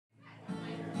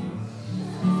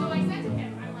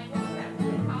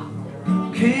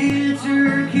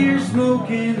Cancer cure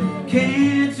smoking,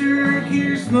 cancer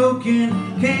cure smoking,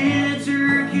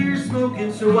 cancer cure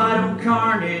smoking, so why don't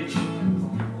Carnage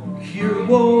cure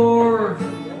war?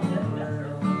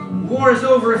 War is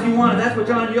over if you want it. That's what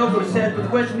John Yoko said, but the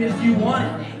question is, do you want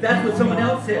it? That's what someone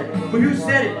else said. But who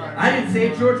said it? I didn't say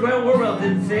it. George Orwell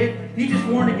didn't say it. He just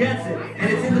warned against it.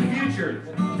 And it's in the future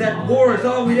that war is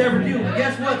all we'd ever do. But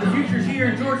guess what? The future's here,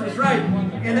 and George was right.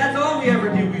 And that's all we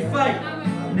ever do. We fight.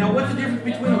 Now, what's the difference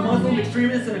between a Muslim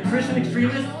extremist and a Christian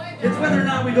extremist? It's whether or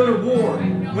not we go to war.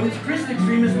 When it's Christian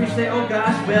extremists, we say, oh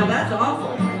gosh, well, that's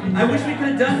awful. I wish we could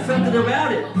have done something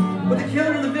about it. But the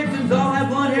killer and the victims all have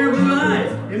blonde hair, blue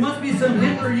eyes. It must be some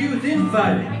Hitler Youth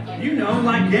infighting. You know,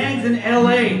 like gangs in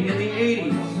LA in the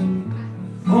 80s.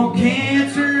 Oh,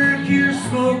 cancer cure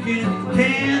smoking,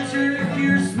 cancer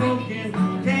cure smoking,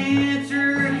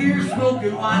 cancer cure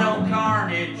smoking. Why don't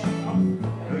Carnage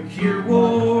cure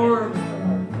war?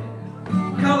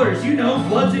 Colors, you know,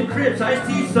 Bloods and Crips,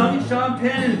 Ice-T, sung, Sean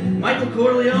Penn, and Michael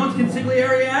Corleone's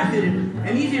consigliere acted it.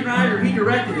 And Easy Rider, he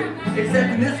directed it.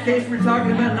 Except in this case, we're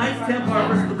talking about Knights Templar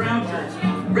versus the Brown Shirts.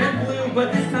 Red, blue,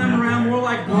 but this time around more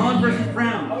like blonde versus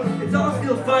brown. It's all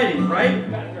still fighting, right?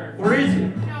 Or is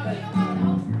it?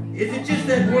 Is it just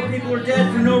that more people are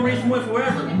dead for no reason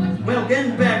whatsoever? Well,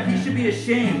 getting back, he should be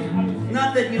ashamed.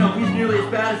 Not that, you know, he's nearly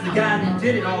as bad as the guy who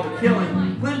did it, all the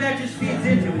killing. Glenn Beck just feeds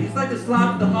into it. He's like the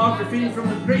slop of the hog for feeding from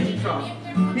the crazy trough.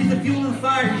 He's the fuel and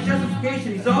fire, he's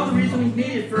justification, he's all the reason he's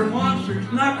needed for a monster.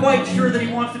 He's not quite sure that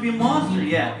he wants to be a monster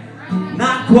yet.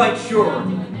 Not quite sure.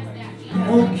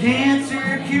 Oh,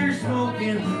 cancer cure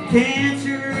smoking,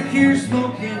 cancer cure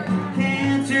smoking,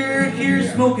 cancer cure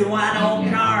smoking. Why don't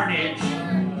Carnage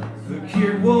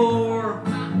cure war?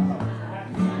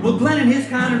 Well, Glenn and his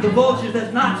kind are the vultures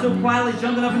that's not so quietly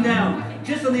jumping up and down,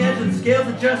 just on the edge of the scales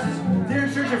of justice. They're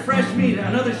in search of fresh meat,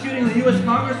 another shooting of the U.S.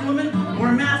 Congresswoman, or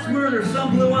a mass murder of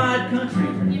some blue-eyed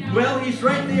country. Well, he's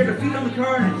right there to feed on the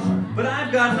carnage. But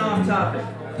I've gotten off topic.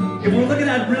 If we're looking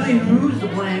at really who's to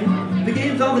blame, the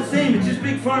game's all the same. It's just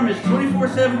big pharma. It's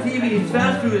 24/7 TV. It's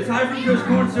fast food. It's high fructose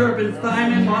corn syrup, and it's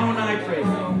thiamine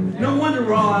mononitrate. No wonder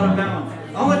we're all out of balance.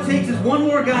 All it takes is one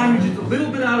more guy who's just a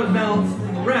little bit out of balance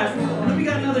from the rest, and then we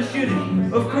got another shooting.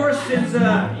 Of course, since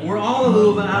we're all a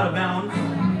little bit out of balance,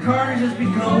 Carnage has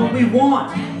become what we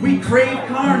want. We crave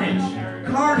carnage.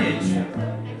 Carnage.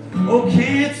 Oh,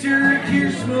 cancer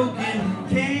cure smoking,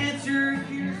 cancer.